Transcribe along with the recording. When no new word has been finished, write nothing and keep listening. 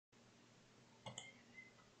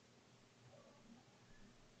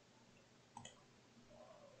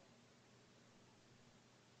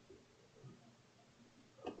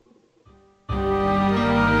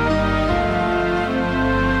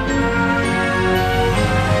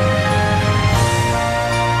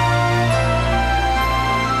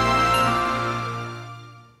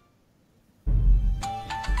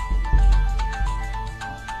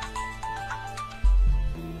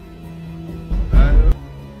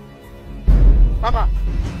Papa.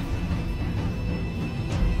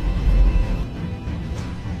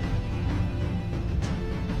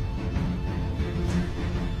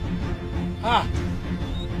 Ah.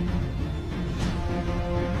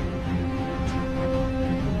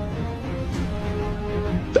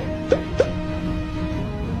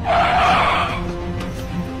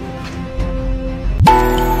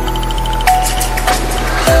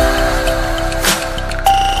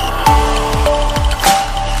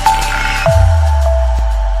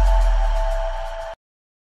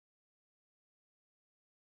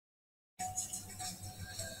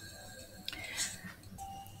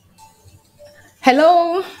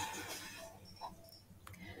 Hello.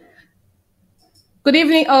 Good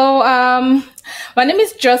evening. My name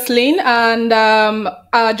is Jocelyn, and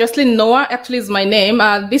Jocelyn Noah actually is my name.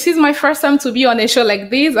 This is my first time to be on a show like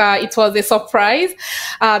this. It was a surprise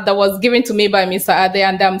that was given to me by Mr. Ade,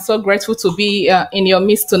 and I'm so grateful to be in your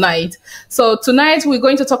midst tonight. So tonight we're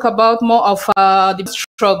going to talk about more of the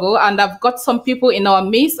struggle, and I've got some people in our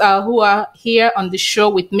midst who are here on the show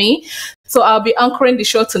with me. So I'll be anchoring the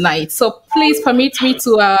show tonight. So please permit me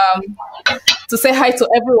to say hi to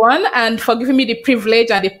everyone and for giving me the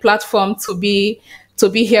privilege and the platform to be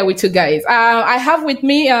here with you guys. I have with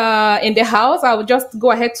me in the house. I will just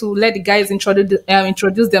go ahead to let the guys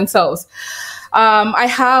introduce themselves.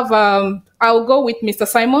 I'll go with Mr.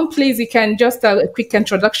 Simon. Please, you can just a quick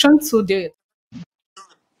introduction to the.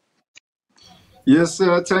 Yes,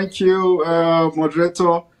 thank you,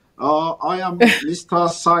 moderator. I am Mr.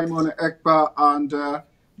 Simon Ekpa and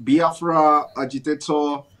Biafra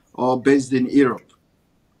agitator based in Europe.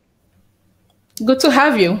 Good to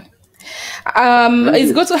have you.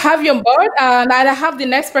 It's good to have you on board. And I have the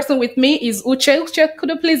next person with me is Uche. Uche, could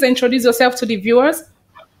you please introduce yourself to the viewers?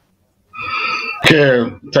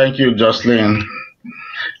 Okay, thank you, Jocelyn.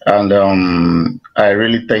 And I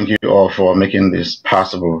really thank you all for making this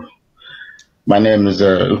possible. My name is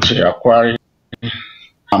Uche Akwari.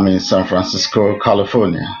 I'm in San Francisco,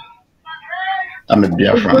 California. I'm a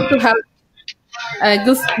Biafran. Good to have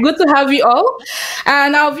good to have you all.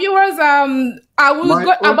 And our viewers,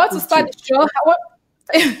 about to start the show.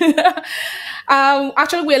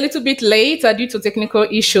 Actually, we're a little bit late due to technical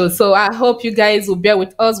issues, so I hope you guys will bear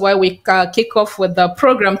with us while we kick off with the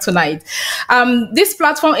program tonight. This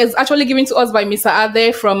platform is actually given to us by Mr.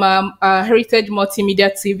 Ade from Heritage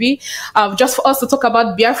Multimedia TV, just for us to talk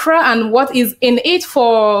about Biafra and what is in it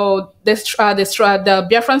for the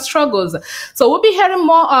Biafran struggles. So we'll be hearing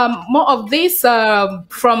more of this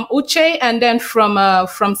from Uche and then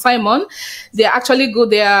from Simon. They're actually good.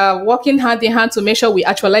 They are working hand in hand to make sure we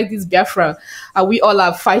actualize this Biafra we all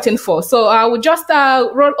are fighting for. So I will just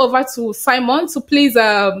roll over to Simon to please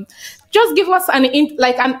just give us an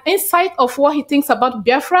insight of what he thinks about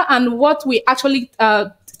Biafra and what we actually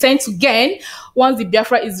tend to gain once the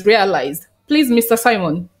Biafra is realized. Please, Mr.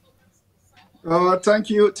 Simon. Thank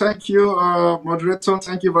you, moderator.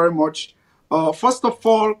 Thank you very much. First of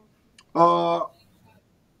all,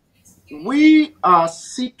 we are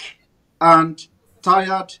sick and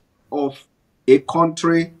tired of a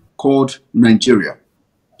country called Nigeria.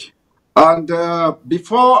 And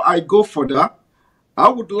before I go further, I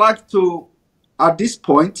would like to, at this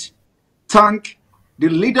point, thank the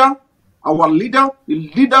leader, our leader, the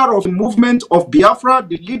leader of the movement of Biafra,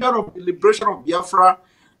 the leader of the liberation of Biafra,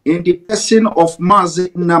 in the person of Mazi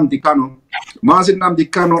Nnamdi Kanu. Mazi Nnamdi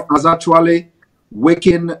Kanu has actually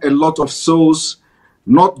wakened a lot of souls,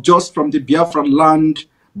 not just from the Biafra land,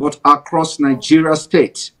 but across Nigeria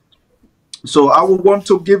state. So I would want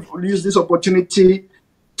to use this opportunity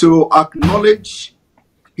to acknowledge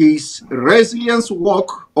his resilience work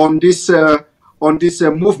on this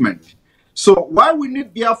movement. So why we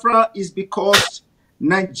need Biafra is because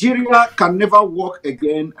Nigeria can never work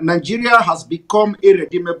again. Nigeria has become a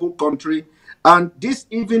irredeemable country. And this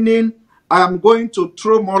evening, I am going to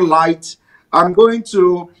throw more light. I'm going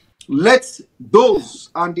to let those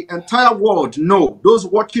and the entire world know, those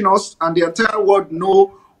watching us and the entire world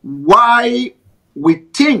know why we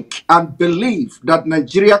think and believe that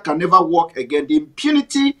Nigeria can never work again. The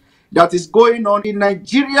impunity that is going on in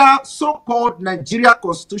Nigeria, so-called Nigeria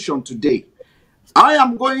Constitution today. I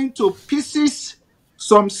am going to pieces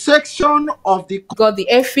some section of the... We got the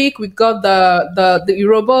Efik, we got the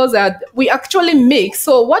Yorubas that we actually mix.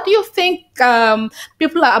 So what do you think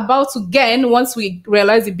people are about to gain once we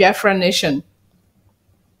realize the Biafran nation?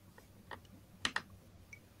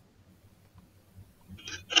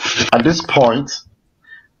 At this point,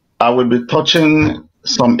 I will be touching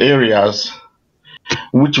some areas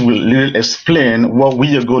which will really explain what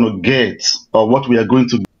we are going to get or what we are going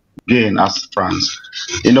to gain as France.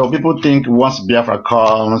 You know, people think once Biafra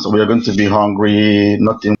comes, we are going to be hungry,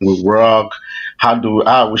 nothing will work. How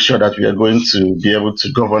are we sure that we are going to be able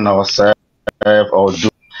to govern ourselves or do?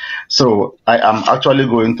 So I am actually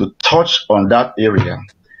going to touch on that area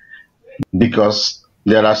because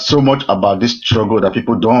there are so much about this struggle that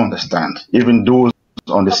people don't understand, even those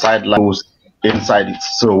on the sidelines inside it.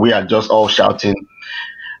 So we are just all shouting,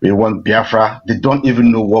 we want Biafra. They don't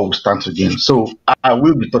even know what we stand to gain. So I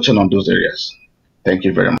will be touching on those areas. Thank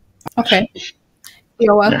you very much. Okay,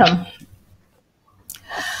 you're welcome. Yeah.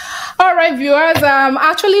 All right, viewers.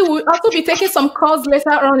 Actually, we'll also be taking some calls later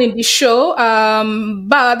on in the show,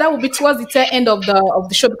 but that will be towards the tail end of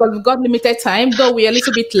the show because we've got limited time. Though we're a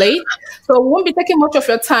little bit late, so we won't be taking much of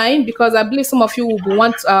your time because I believe some of you will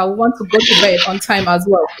want to go to bed on time as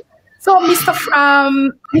well. So, Mr.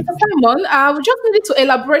 Simon, we just needed to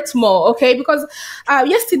elaborate more, okay? Because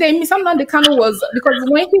yesterday, Mr. Nandekano because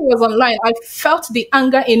when he was online, I felt the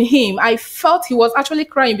anger in him. I felt he was actually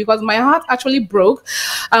crying because my heart actually broke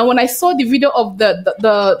when I saw the video of the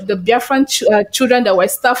Biafran children that were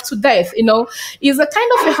starved to death. You know, it's a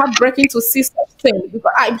kind of a heartbreaking to see such thing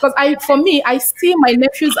because for me, I see my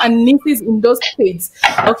nephews and nieces in those states,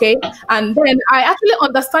 okay? And then I actually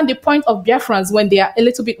understand the point of Biafrans when they are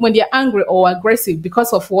when they are angry or aggressive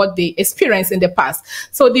because of what they experienced in the past.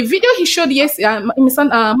 So the video he showed yesterday,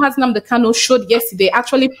 Maznam Dekano showed yesterday,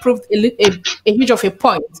 actually proved a huge of a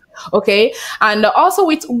point. Okay, and also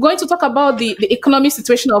we're going to talk about the economic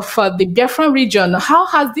situation of the Biafran region. How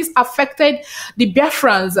has this affected the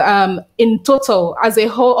Biafrans in total as a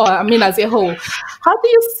whole? Or I mean, as a whole, how do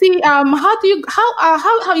you see?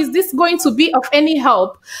 How is this going to be of any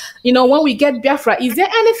help? You know, when we get Biafra, is there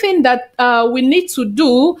anything that we need to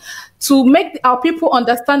do to make our people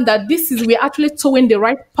understand that we're actually towing the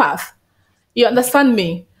right path? You understand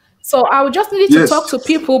me? So I would just need to talk to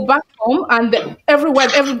people back home and everywhere,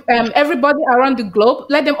 everybody around the globe.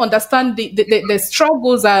 Let them understand the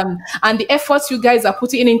struggles and the efforts you guys are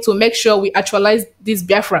putting in to make sure we actualize this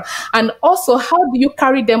Biafra. And also, how do you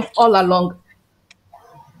carry them all along?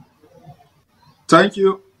 Thank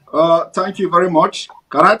you. Thank you very much.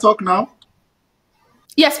 Can I talk now?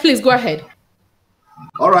 Yes, please go ahead.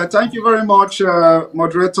 All right. Thank you very much,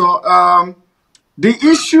 moderator. The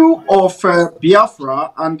issue of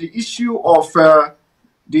Biafra and the issue of the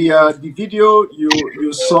video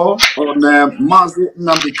you saw on Mazi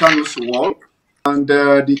Nnamdi Kanu's wall and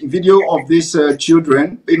the video of these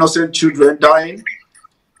innocent children dying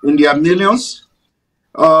in their millions,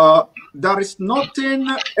 there is nothing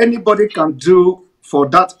anybody can do for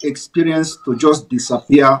that experience to just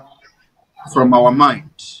disappear from our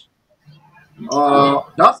mind.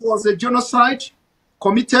 That was a genocide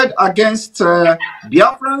committed against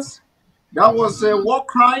Biafrans. That was a war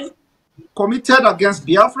crime committed against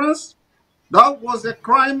Biafrans. That was a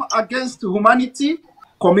crime against humanity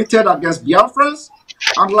committed against Biafrans.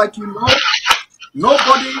 And like you know,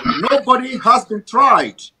 nobody has been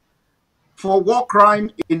tried for war crime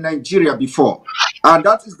in Nigeria before. And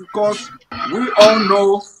that is because we all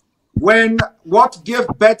know what gave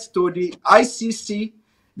birth to the ICC,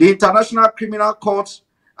 the International Criminal Court,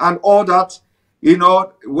 and all that. You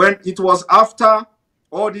know, when it was after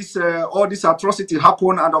all this atrocity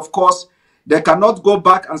happened, and of course they cannot go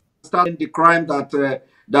back and start the crime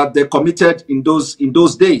that they committed in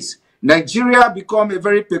those days. Nigeria became a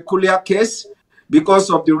very peculiar case because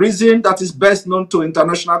of the reason that is best known to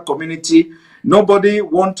international community. Nobody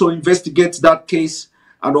want to investigate that case,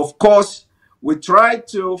 and of course we try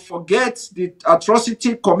to forget the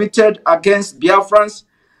atrocity committed against Biafrans,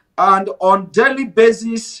 and on daily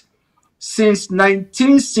basis. Since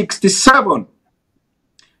 1967,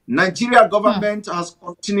 Nigeria government has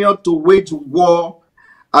continued to wage war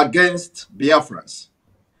against Biafrans.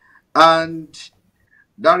 And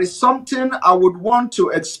there is something I would want to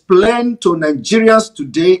explain to Nigerians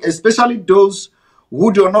today, especially those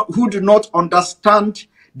who do not understand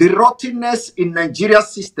the rottenness in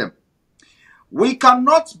Nigeria's system. We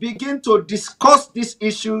cannot begin to discuss these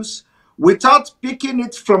issues without picking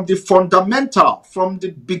it from the fundamental, from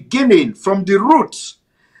the beginning, from the roots.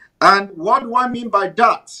 And what do I mean by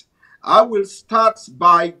that? I will start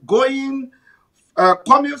by coming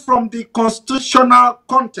from the constitutional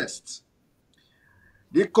context.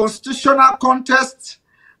 The constitutional context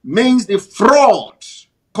means the fraud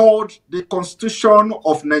called the Constitution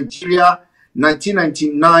of Nigeria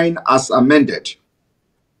 1999 as amended.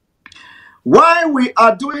 Why we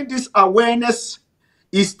are doing this awareness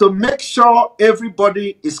is to make sure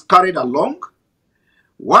everybody is carried along.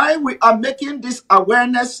 Why we are making this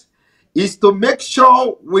awareness is to make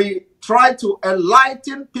sure we try to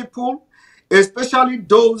enlighten people especially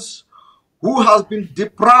those who has been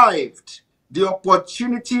deprived the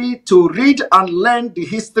opportunity to read and learn the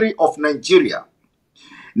history of Nigeria.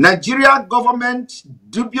 Nigeria government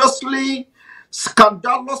dubiously,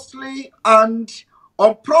 scandalously, and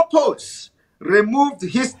on purpose removed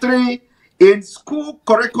history in school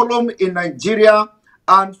curriculum in Nigeria,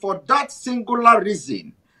 and for that singular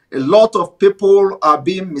reason, a lot of people are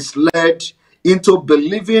being misled into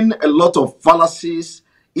believing a lot of fallacies,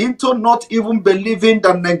 into not even believing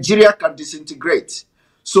that Nigeria can disintegrate.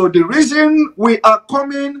 So the reason we are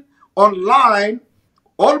coming online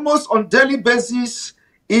almost on daily basis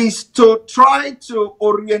is to try to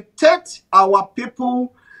orientate our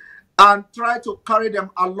people and try to carry them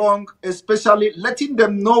along, especially letting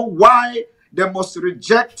them know why they must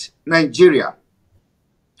reject Nigeria.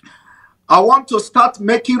 I want to start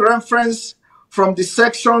making reference from the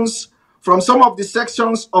sections, from some of the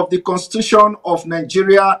sections of the Constitution of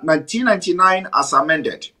Nigeria, 1999, as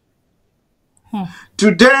amended.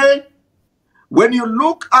 Today, when you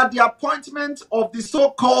look at the appointment of the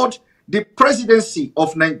so-called the presidency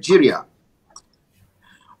of Nigeria,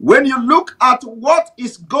 when you look at what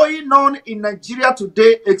is going on in Nigeria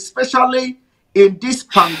today, especially in this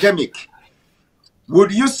pandemic,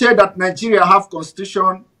 would you say that Nigeria have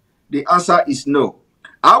constitution? The answer is no.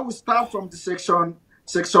 I will start from the section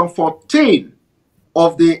 14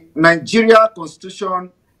 of the Nigeria Constitution,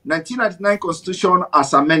 1999 Constitution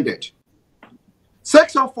as amended.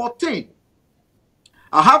 Section 14.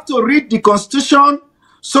 I have to read the Constitution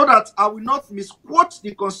so that I will not misquote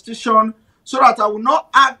the Constitution, so that I will not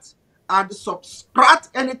act and subtract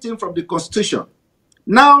anything from the Constitution.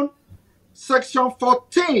 Now, Section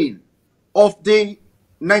 14 of the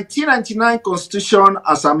 1999 Constitution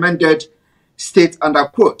as amended states, and I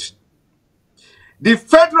quote, "The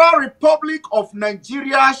Federal Republic of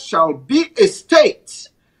Nigeria shall be a state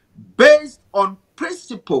based on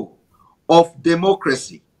principle of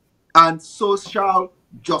democracy and social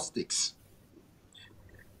justice."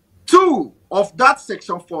 2 of that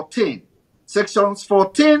section 14, sections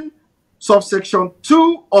 14, subsection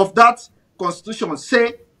 2 of that constitution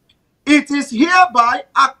say, "It is hereby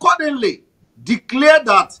accordingly declared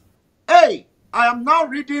that," I am now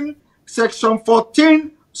reading section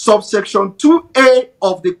 14, subsection 2A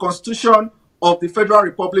of the Constitution of the Federal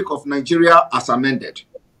Republic of Nigeria as amended.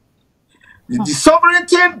 "The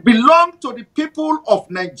sovereignty belongs to the people of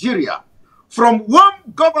Nigeria, from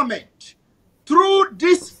whom government, through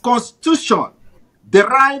this Constitution,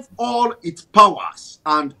 derive all its powers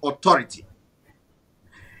and authority."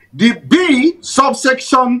 The B,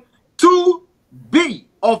 subsection 2B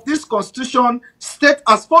of this Constitution states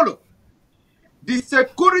as follows: "The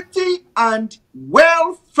security and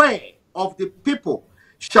welfare of the people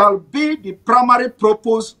shall be the primary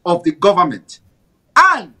purpose of the government."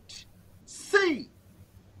 And C,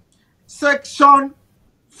 section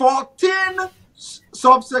 14,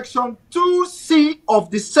 subsection 2C of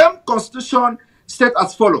the same Constitution states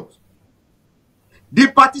as follows: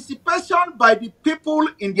 "The participation by the people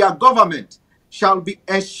in their government shall be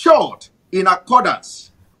ensured in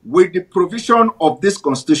accordance with the provision of this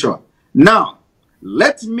Constitution." Now,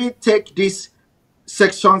 let me take these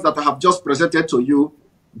sections that I have just presented to you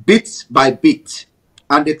bit by bit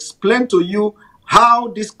and explain to you how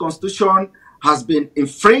this Constitution has been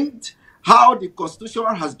infringed, how the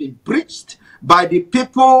Constitution has been breached by the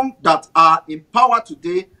people that are in power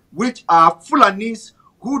today, which are Fulanis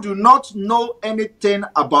who do not know anything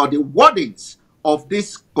about the wordings of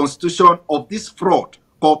this Constitution, of this fraud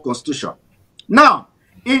called Constitution. Now,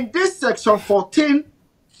 in this section 14,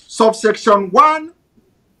 subsection 1,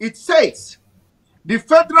 it says, "The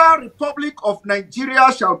Federal Republic of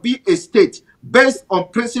Nigeria shall be a state based on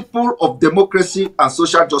principle of democracy and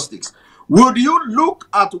social justice." Would you look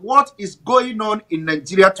at what is going on in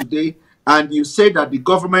Nigeria today and you say that the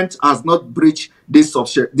government has not breached this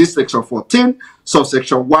section 14,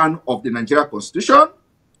 subsection 1 of the Nigeria Constitution?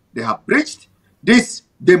 They have breached this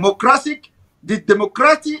democratic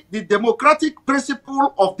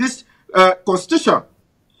principle of this Constitution.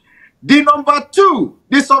 The number 2,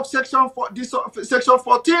 this section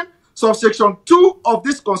 14, subsection 2 of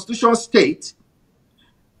this Constitution states,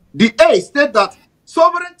 the A states that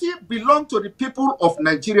sovereignty belongs to the people of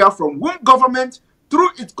Nigeria, from whom government, through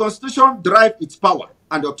its Constitution, derive its power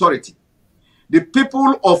and authority. The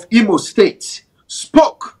people of Imo State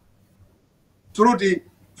spoke through the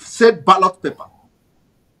said ballot paper.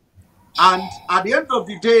 And at the end of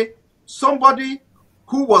the day, somebody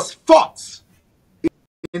who was fought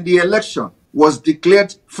in the election was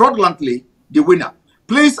declared fraudulently the winner.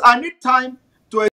 Please, I need time